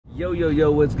Yo, yo, yo,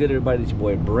 what's good, everybody? It's your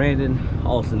boy Brandon,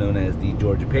 also known as the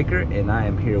Georgia Picker, and I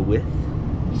am here with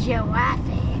your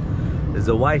wifey. This is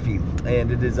a wifey, and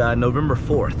it is November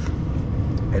 4th.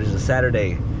 It is a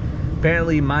Saturday.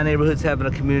 Apparently, my neighborhood's having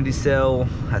a community sale.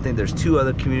 I think there's 2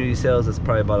 other community sales. It's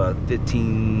probably about a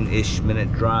 15-ish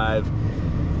minute drive,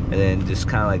 and then just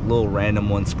kind of like little random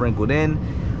ones sprinkled in.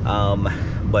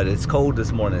 But it's cold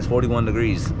this morning. It's 41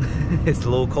 degrees. It's a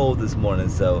little cold this morning,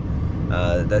 so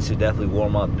that should definitely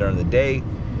warm up during the day,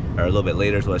 or a little bit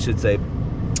later is what I should say.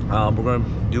 We're gonna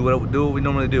do what we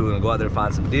normally do. We're gonna go out there,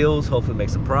 find some deals, hopefully make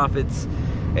some profits,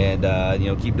 and you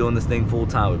know, keep doing this thing full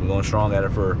time. We've been going strong at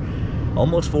it for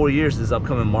almost 4 years this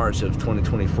upcoming March of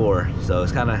 2024. So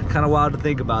it's kind of wild to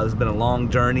think about. It's been a long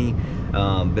journey,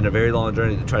 been a very long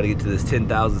journey to try to get to this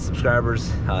 10,000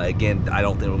 subscribers. Again, I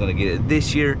don't think we're gonna get it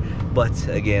this year, but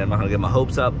again, I'm not gonna get my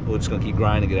hopes up. We're just gonna keep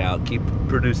grinding it out, keep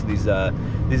producing these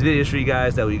videos for you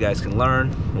guys, that way you guys can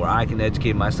learn, where I can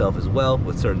educate myself as well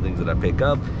with certain things that I pick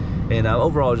up. And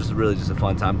overall, just really just a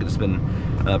fun time. Gonna spend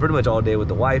pretty much all day with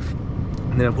the wife.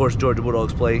 And then of course, Georgia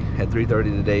Bulldogs play at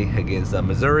 3:30 today against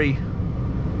Missouri.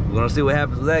 We're gonna see what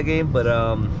happens with that game, but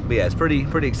yeah, it's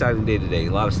pretty exciting day today.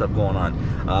 A lot of stuff going on.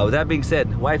 With that being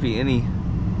said, wifey, any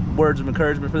words of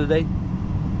encouragement for the day?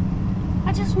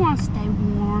 I just want to stay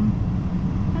warm.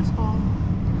 That's all.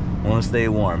 Want to stay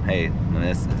warm. Hey,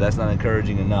 if that's not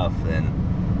encouraging enough, then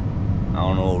I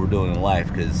don't know what we're doing in life,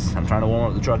 because I'm trying to warm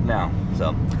up the truck now.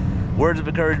 So, words of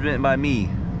encouragement by me.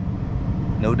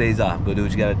 No days off. Go do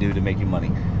what you gotta do to make your money.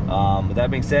 With that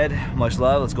being said, much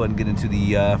love. Let's go ahead and get into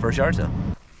the first yard sale.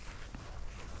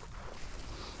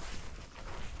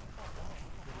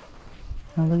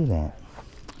 Oh, look at that.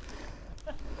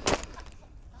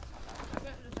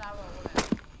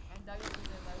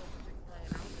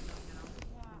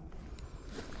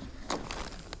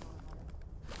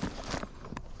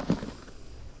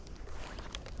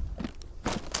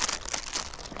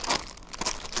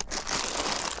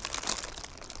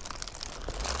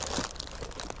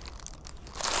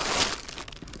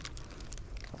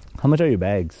 How much are your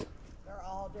bags? They're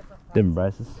all different prices. Different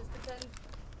prices?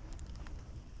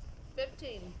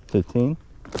 15. 15?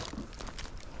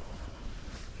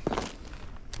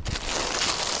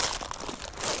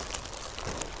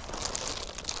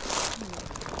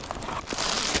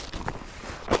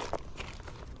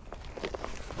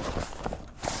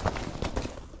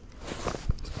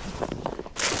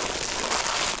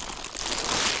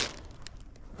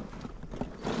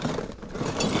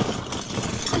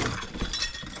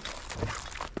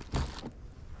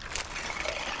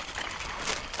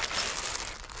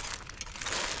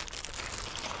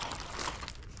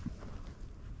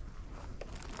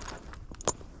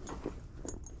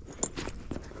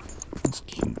 That's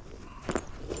cute.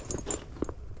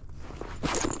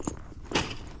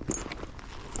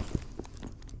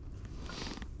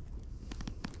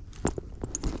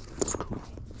 That's cool.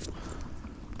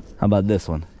 How about this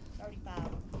one?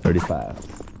 35.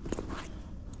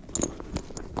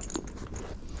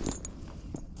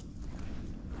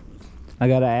 I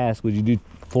gotta ask, would you do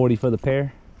 40 for the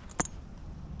pair?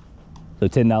 So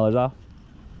 $10 off?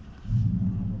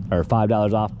 Or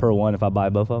 $5 off per one if I buy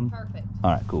both of them? Perfect.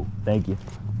 All right, cool. Thank you.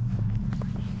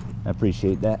 I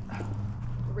appreciate that.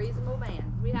 Reasonable man.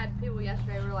 We had people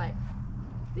yesterday who were like,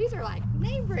 these are like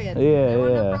name brands. Yeah, they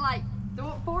went yeah. up for like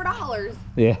 $4.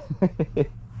 Yeah.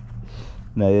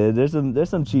 No, yeah, there's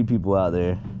some cheap people out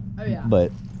there. Oh yeah.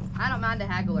 But I don't mind a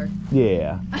haggler.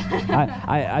 yeah,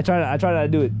 I try not to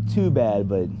do it too bad,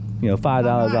 but you know,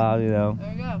 $5 off, you know.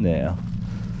 There you go. Yeah.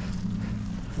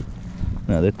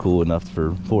 No, they're cool enough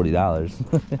for $40.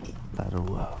 That'll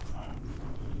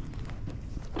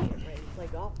Get ready to play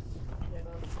golf.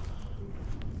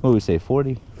 what do we say,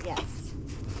 40? Yes.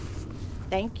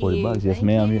 Thank you. 40 bucks, yes Thank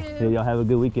ma'am. you. Yeah, y'all have a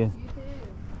good weekend. You too.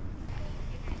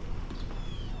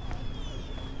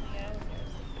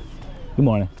 Good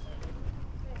morning.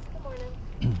 Good morning.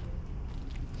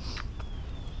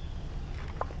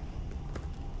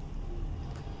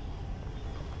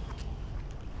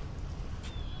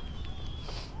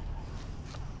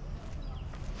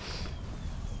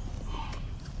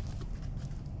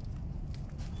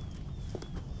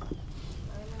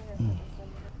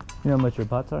 You know how much your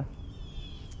pots are?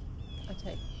 I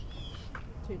take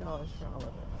 $2 for all of it.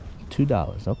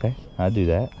 $2. Okay, I'll do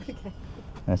that. Okay.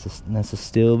 That's a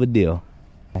steal of a deal.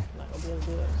 I'm not gonna be able to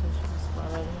do it since you just fly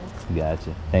right in.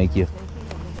 Gotcha. Thank you.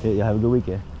 Yeah, y'all have a good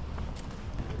weekend.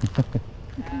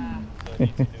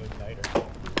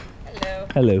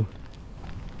 Hello. Hello.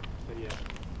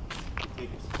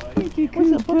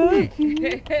 What's up, puppy?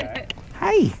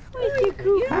 Hi. Hi.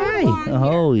 Hi.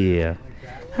 Oh yeah.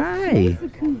 Hi.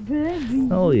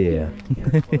 Oh yeah.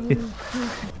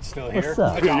 Still here? What's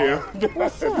up? Yeah.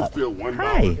 What's up? Still $1.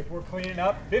 Hi. If we're cleaning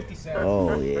up, 50 cents.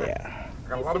 Oh yeah.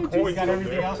 Got a lot of coins. Got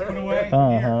everything else put away?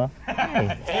 Uh-huh.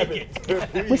 Take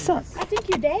it. What's up? I think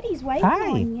your daddy's waiting Hi.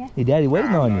 on you. Your daddy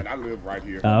waiting on you. I live right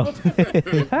here. Oh.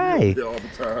 Hi. Here all the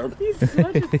time. He's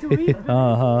such a sweet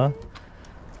Uh-huh.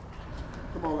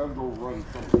 Come on, let's go run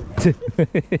something.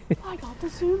 I got the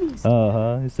zoomies.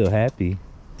 Uh-huh. He's so happy.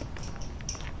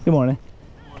 Good morning.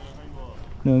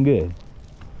 Doing good.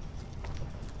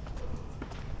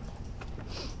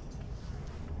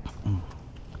 A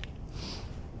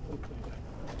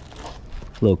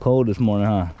little cold this morning,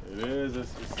 huh? It is.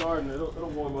 It's starting. It'll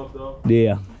warm up though.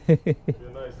 Yeah. Be a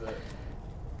nice day.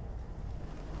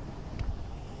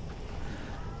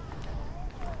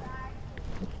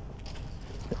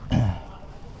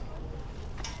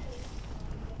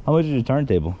 How much is your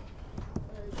turntable?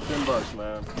 $10,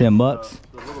 man. 10 bucks?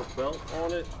 The little belt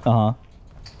on it Uh-huh.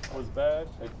 was bad.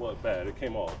 Well, bad. It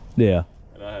came off, Yeah.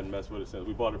 and I hadn't messed with it since.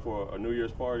 We bought it for a New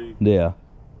Year's party Yeah.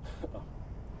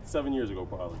 7 years ago,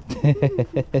 probably.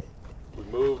 We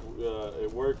moved.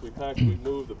 It worked. We packed. We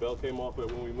moved. The belt came off it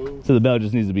when we moved. So the belt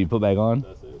just needs to be put back on?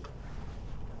 That's it.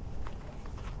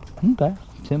 Okay.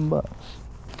 10 bucks.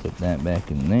 Put that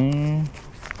back in there.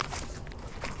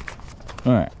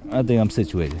 Alright. I think I'm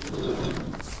situated.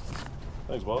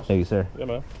 Thanks, boss. Thank you, sir. Yeah,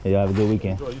 man. Hey, y'all have a good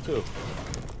weekend. Enjoy. You too.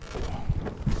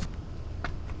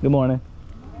 Good morning.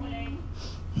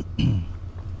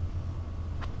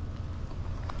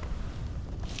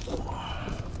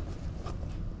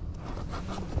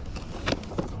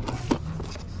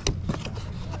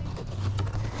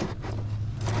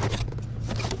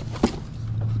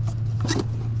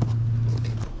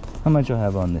 How much y'all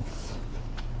have on this?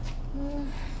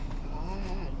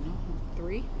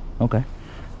 Three. Okay.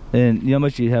 And you know how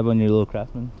much you have on your little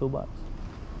Craftsman toolbox?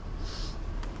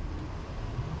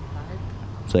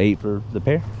 So 8 for the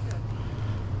pair?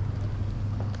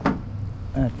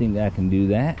 I think I can do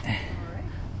that.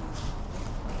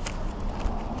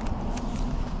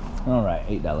 All right,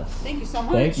 $8. Thank you so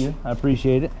much. Thank you. I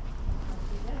appreciate it.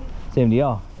 Same to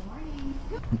y'all.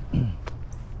 Good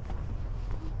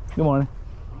morning.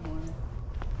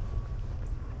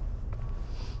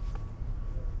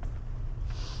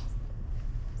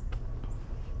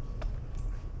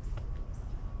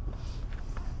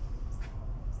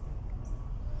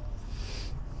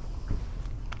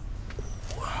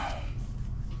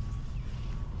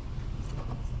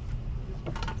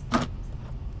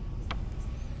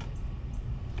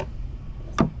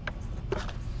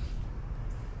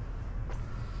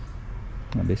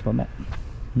 A baseball bat.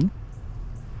 Hmm?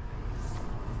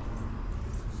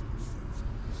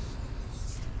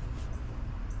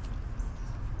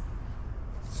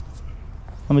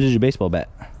 How much is your baseball bat?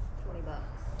 20 bucks.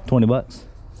 20 bucks.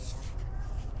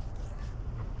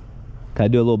 Can I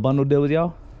do a little bundle deal with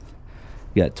y'all?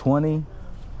 You got 20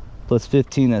 plus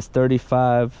 15, that's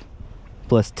 35.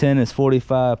 Plus 10 is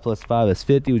 45. Plus 5 is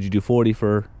 50. Would you do 40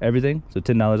 for everything? So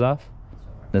 $10 off?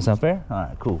 That sound fair? All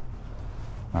right, cool.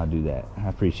 I'll do that. I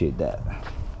appreciate that.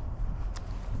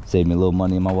 Save me a little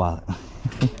money in my wallet.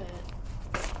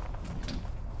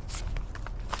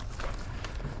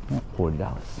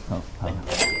 $40. Oh, I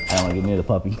don't want to get near the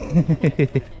puppy.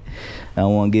 I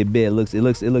don't want to get bit. It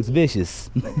looks vicious.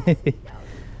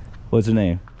 What's her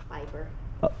name? Piper.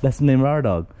 Oh, that's the name of our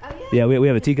dog. Oh, yeah? Yeah, we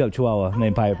have a teacup chihuahua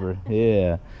named Piper.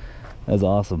 Yeah, that's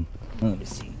awesome. Let me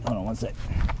see. Hold on one sec.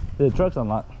 The truck's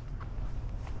unlocked.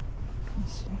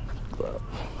 Let's see. Glove.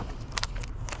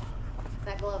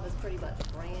 That glove is pretty much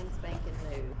brand spanking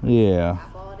new. Yeah.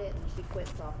 I bought it and she quit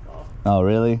softball. Oh,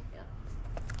 really? Yeah.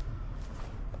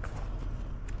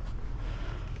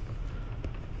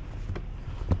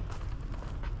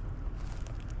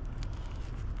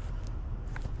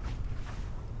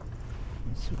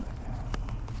 Let's see.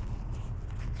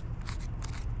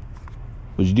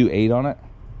 Would you do 8 on it?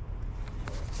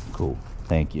 Cool.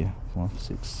 Thank you. 1,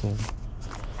 6, 7,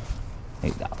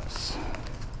 $8.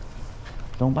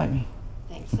 Don't bite me.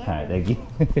 Thanks, sir. All right, thank you.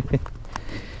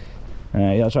 All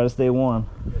right, y'all try to stay warm.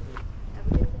 Have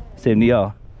a good day. Same to y'all.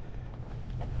 All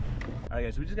right,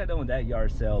 guys, we just got done with that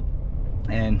yard sale,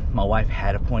 and my wife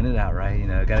had to point it out, right? You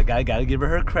know, gotta give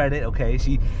her credit. Okay,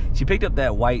 she picked up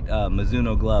that white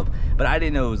Mizuno glove, but I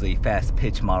didn't know it was a fast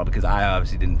pitch model because I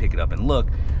obviously didn't pick it up and look.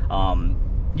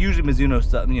 Usually Mizuno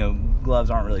stuff, you know,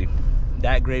 gloves aren't really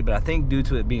that great, but I think due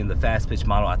to it being the fast pitch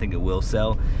model, I think it will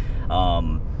sell.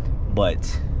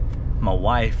 But my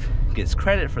wife gets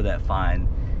credit for that find.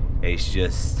 It's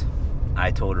just,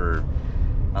 I told her,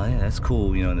 oh yeah, that's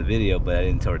cool, you know, in the video, but I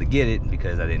didn't tell her to get it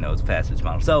because I didn't know it was a fast pitch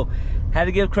model. So Had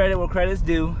to give credit where credit's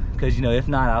due, because you know, if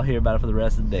not, I'll hear about it for the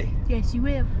rest of the day. Yes, you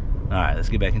will. All right, let's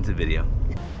get back into the video.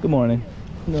 Good morning.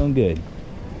 I'm doing good.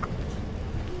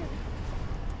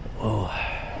 Whoa.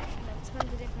 Tons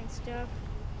of different stuff,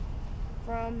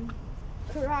 from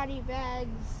karate bags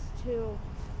to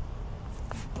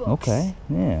books. Okay,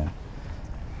 yeah.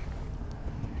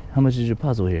 How much is your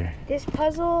puzzle here? This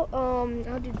puzzle, I'll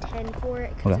do 10 for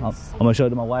it. Okay, I'm gonna show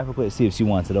it to my wife real quick, see if she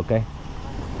wants it, okay?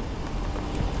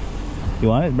 You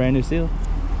want it? Brand new seal?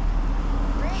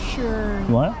 Sure.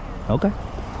 You want it? Okay.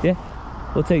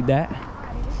 Yeah, we'll take that.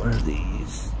 What are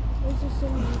these? Those are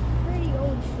some pretty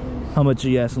old shoes. How much are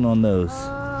you asking on those?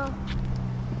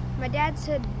 My dad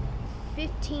said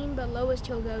 15, but lowest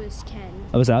he'll go is 10.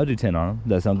 Oh, so I'll do 10 on them.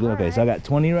 That sounds good. All Okay, so I got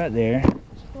 20 right there.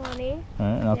 20. All right,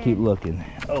 and I'll keep looking.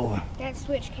 Oh, That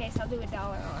switch case, I'll do $1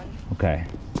 on. okay.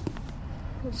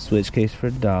 Switch case for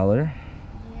 $1.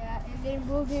 Yeah, and then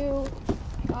we'll do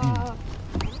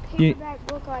You- paperback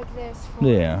book like this for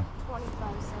Yeah.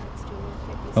 25 cents to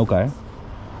 50 cents. Okay.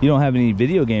 You don't have any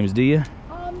video games, do you?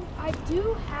 I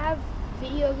do have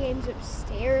video games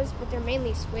upstairs, but they're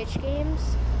mainly Switch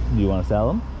games. Do you want to sell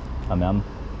them? I mean,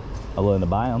 I'm willing to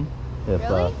buy them. If,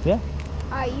 Really? yeah.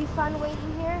 You fun waiting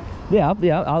here? Yeah,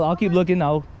 I'll keep looking.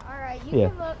 All right, you Yeah.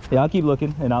 can look. Yeah, I'll keep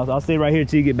looking, and I'll stay right here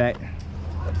till you get back.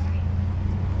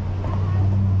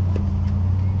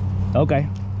 Okay.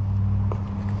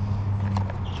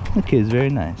 The kid's very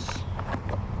nice.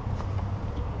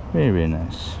 Very, very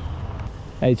nice.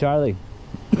 Hey, Charlie.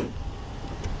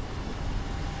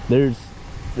 There's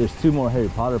 2 more Harry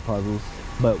Potter puzzles,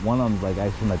 but one of them's like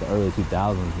actually from like the early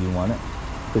 2000s. Do you want it?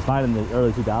 Because finding the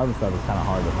early 2000s stuff is kind of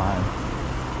hard to find.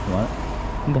 You want it?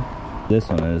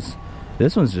 Okay.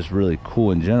 This one's just really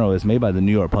cool in general. It's made by the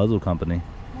New York Puzzle Company.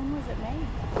 When was it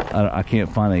made? I can't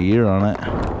find a year on it,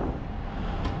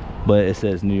 but it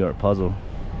says New York Puzzle.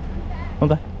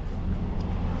 Okay.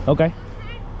 Okay.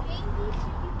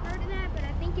 You've heard of that, but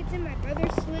I think it's in my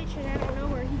brother's Switch, and I don't know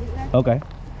where he left. Okay.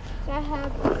 So I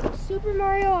have Super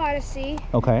Mario Odyssey.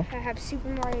 Okay. I have Super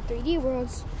Mario 3D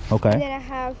Worlds. Okay. And then I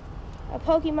have a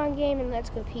Pokemon game and Let's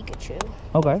Go Pikachu.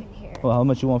 Okay. In here. Well, how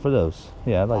much you want for those?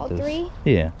 Yeah, I like All those. 3?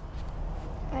 Yeah.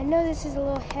 I know this is a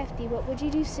little hefty, but would you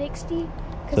do 60?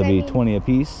 So it'd be 20 a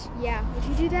piece. Yeah, would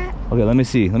you do that? Okay, let me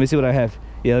see. Let me see what I have.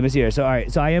 Yeah, let me see here. So, all right.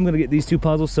 So I am gonna get these 2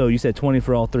 puzzles. So you said 20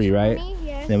 for all 3, right? 20,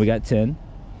 yes. Then we got 10.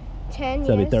 10, So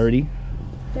that'd yes. be 30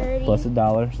 30. plus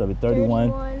 $1. So that'd be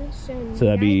 31. 31, So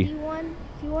that'd be- 91,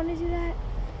 if you want to do that.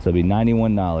 So it'd be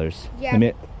 $91. Yeah.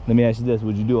 Let me ask you this.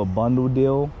 Would you do a bundle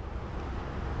deal?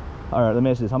 All right. Let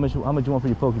me ask you this. How much you want for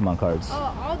your Pokemon cards?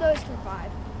 All those for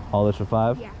 5. All this for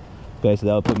 5? Yeah. Okay, so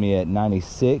that would put me at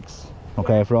 96.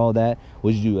 Okay, Yeah. for all that.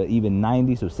 Would you do an even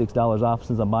 90, so $6 off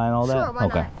since I'm buying all that? Sure, why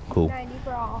okay, not? cool. 90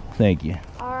 for all. Thank you.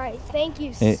 All right, thank you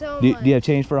Eh, so do much. you have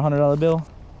change for a $100 bill?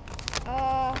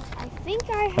 I think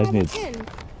I just have a need- 10.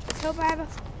 Let's hope I have a...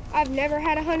 I've never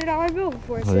had a $100 bill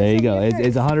before. Well, so there you this will go. be a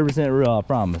It's first. 100% real, I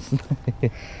promise.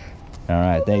 All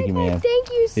right, Oh thank my you, God, man. Thank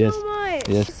you so Yes, much.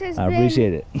 yes, This has I been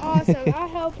appreciate it. Awesome. I'll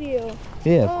help you.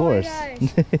 Yeah, of Oh my course.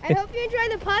 gosh. I hope you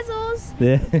enjoy the puzzles.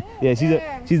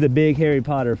 yeah, she's a big Harry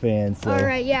Potter fan. So. All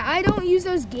right, yeah, I don't use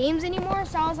those games anymore,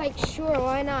 so I was like, sure,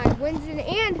 why not? Wednesday,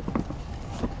 and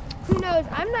who knows?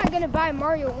 I'm not gonna buy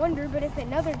Mario Wonder, but if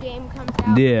another game comes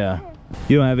out, Yeah.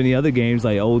 You don't have any other games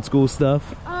like old school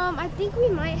stuff, I think we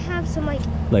might have some like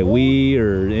Wii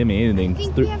or anything. I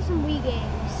think we have some Wii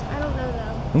games. I don't know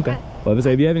though. Okay. Well,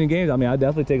 if you have any games, I mean, I'll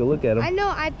definitely take a look at them. I know.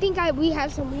 I think we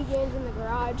have some Wii games in the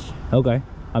garage. Okay.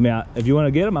 I mean, if you want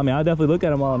to get them, I mean, I'll definitely look at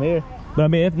them while I'm here. But I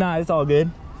mean, if not, it's all good.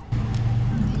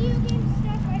 Video game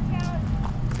stuff I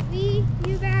found.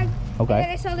 Wii bag. Okay. And then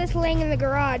I saw this laying in the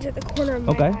garage at the corner of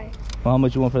my Okay. eye. Well, how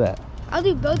much you want for that? I'll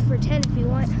do both for 10 if you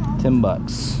want. $10.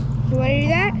 You want to do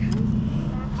that?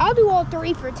 I'll do all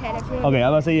 3 for 10 if you want. Okay,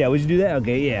 I'm gonna say yeah. Would you do that?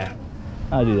 Okay, yeah.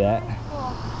 I'll do that.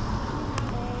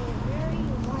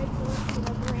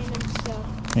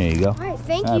 There you go. All right,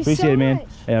 thank I you appreciate so it, man. much.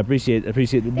 Yeah, I appreciate the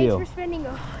Thanks deal. for spending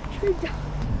 $100. Thank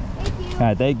you. All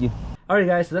right, thank you. Alright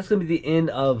guys, so that's going to be the end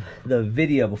of the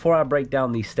video. Before I break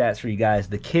down these stats for you guys,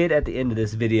 the kid at the end of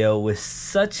this video was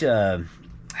such a,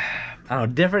 I don't know,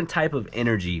 different type of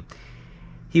energy.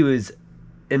 He was,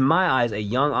 in my eyes, a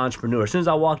young entrepreneur. As soon as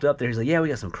I walked up there, he's like, yeah, we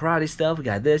got some karate stuff, we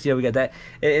got this, we got that.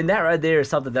 And that right there is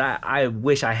something that I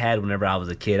wish I had whenever I was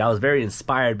a kid. I was very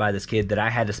inspired by this kid that I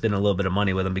had to spend a little bit of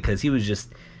money with him because he was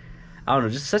just, I don't know,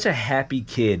 just such a happy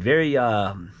kid. Very,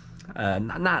 I'm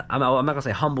not gonna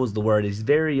say humble is the word. He's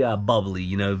very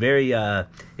bubbly, very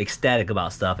ecstatic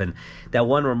about stuff. And that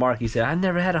one remark he said, I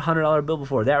never had a $100 bill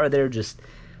before. That right there just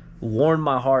warmed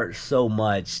my heart so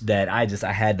much that I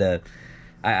had to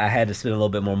I had to spend a little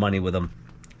bit more money with him.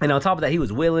 And on top of that, he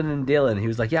was willing and dealing. He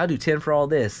was like, yeah, I'll do 10 for all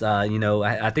this. You know,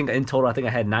 I think in total, I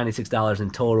had $96 in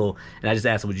total. And I just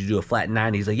asked him, would you do a flat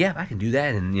 90? He's like, yeah, I can do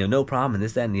that. And, you know, no problem. And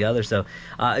this, that, and the other. So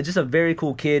just a very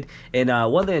cool kid. And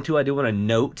one thing, too, I do want to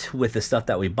note with the stuff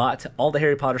that we bought, all the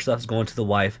Harry Potter stuff is going to the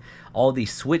wife. All the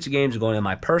Switch games are going in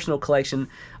my personal collection.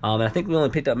 And I think we only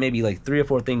picked up maybe like 3 or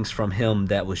 4 things from him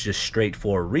that was just straight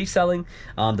for reselling.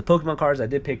 The Pokemon cards I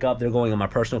did pick up, they're going in my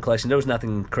personal collection. There was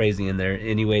nothing crazy in there.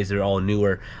 Anyways, they're all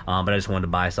newer. But I just wanted to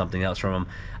buy something else from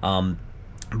him.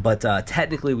 But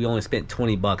technically, we only spent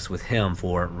 $20 with him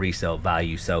for resale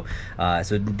value. So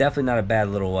definitely not a bad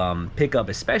little pickup,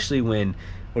 especially when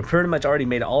we pretty much already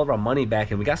made all of our money back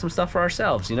and we got some stuff for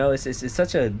ourselves. You know, it's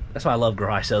such a, that's why I love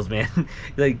garage sales, man.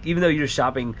 Like, even though you're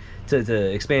shopping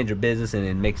to expand your business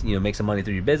and make some money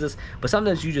through your business, but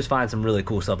sometimes you just find some really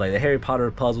cool stuff, like the Harry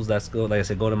Potter puzzles. That's, like I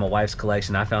said, going to my wife's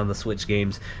collection. I found the Switch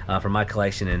games for my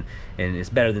collection, and it's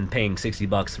better than paying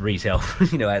 $60 retail,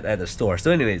 you know, at the store.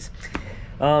 So anyways,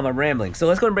 I'm rambling. So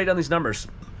let's go and break down these numbers.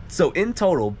 So in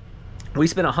total, we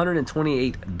spent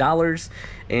 $128,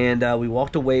 and we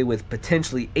walked away with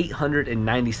potentially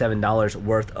 $897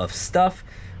 worth of stuff,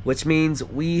 which means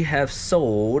we have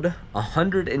sold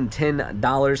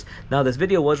 $110. Now, this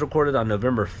video was recorded on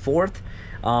November 4th,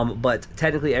 but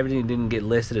technically everything didn't get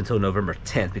listed until November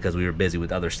 10th because we were busy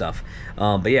with other stuff.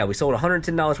 But yeah, we sold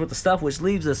 $110 worth of stuff, which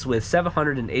leaves us with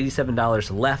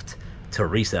 $787 left to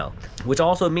resell, which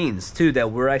also means too that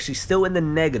we're actually still in the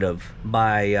negative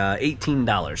by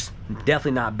 $18.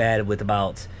 Definitely not bad with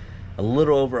about a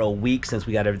little over a week since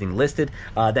we got everything listed.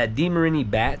 That DeMarini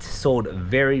bat sold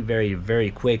very, very,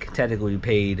 very quick. Technically, we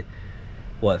paid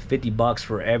what, $50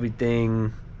 for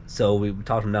everything, so we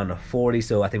talked them down to 40.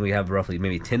 So I think we have roughly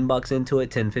maybe $10 into it,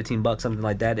 10-15 something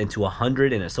like that, into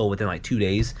 100, and it sold within like 2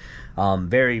 days.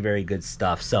 Very, very good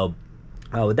stuff. So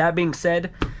with that being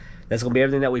said, that's going to be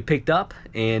everything that we picked up,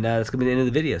 and that's going to be the end of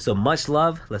the video. So much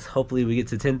love. Let's hopefully we get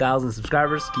to 10,000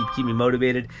 subscribers. Keep me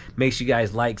motivated. Make sure you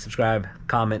guys like, subscribe,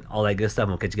 comment, all that good stuff.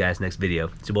 We'll catch you guys next video.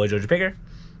 It's your boy, Georgia Picker.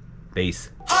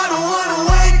 Peace. I don't want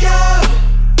to wake up.